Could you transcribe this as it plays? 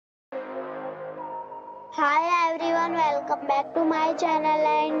Hi everyone, welcome back to my channel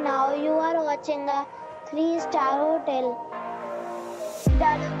and now you are watching a 3-star hotel.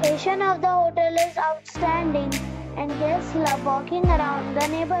 The location of the hotel is outstanding and guests love walking around the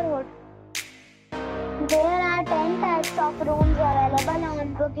neighborhood. There are 10 types of rooms available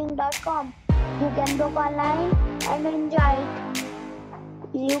on booking.com. You can book online and enjoy it.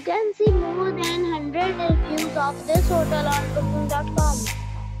 You can see more than 100 reviews of this hotel on booking.com.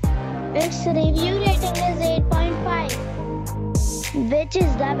 Its review rating is 8.5, which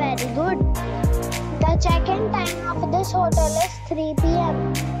is the very good. The check-in time of this hotel is 3 p.m.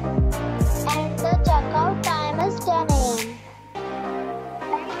 and the checkout time is 10 a.m.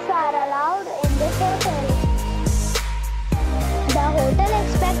 Pets are allowed in this hotel. The hotel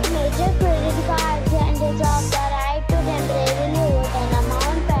accepts major credit cards and reserves the right to temporarily hold an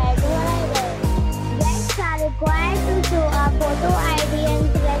amount prior to arrival. Guests are required to show a photo ID and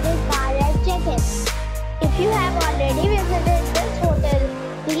credit card at check-in. If you have already visited this hotel,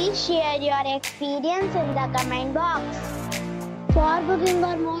 please share your experience in the comment box. For booking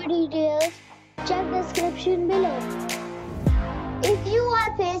or more details, check description below. If you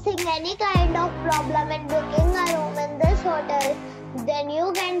are facing any kind of problem in booking a room in this hotel, then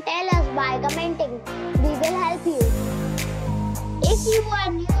you can tell us by commenting. We will help you. If you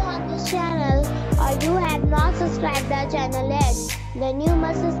are new on this channel or you have not subscribed the channel yet, then you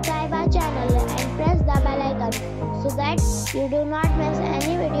must subscribe our channel and press the bell icon so that you do not miss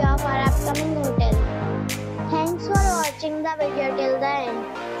any video of our upcoming hotel. Thanks for watching the video till the end.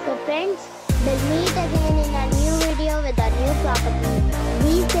 So friends, we'll meet again in a new video with a new property.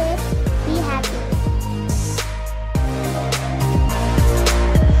 Be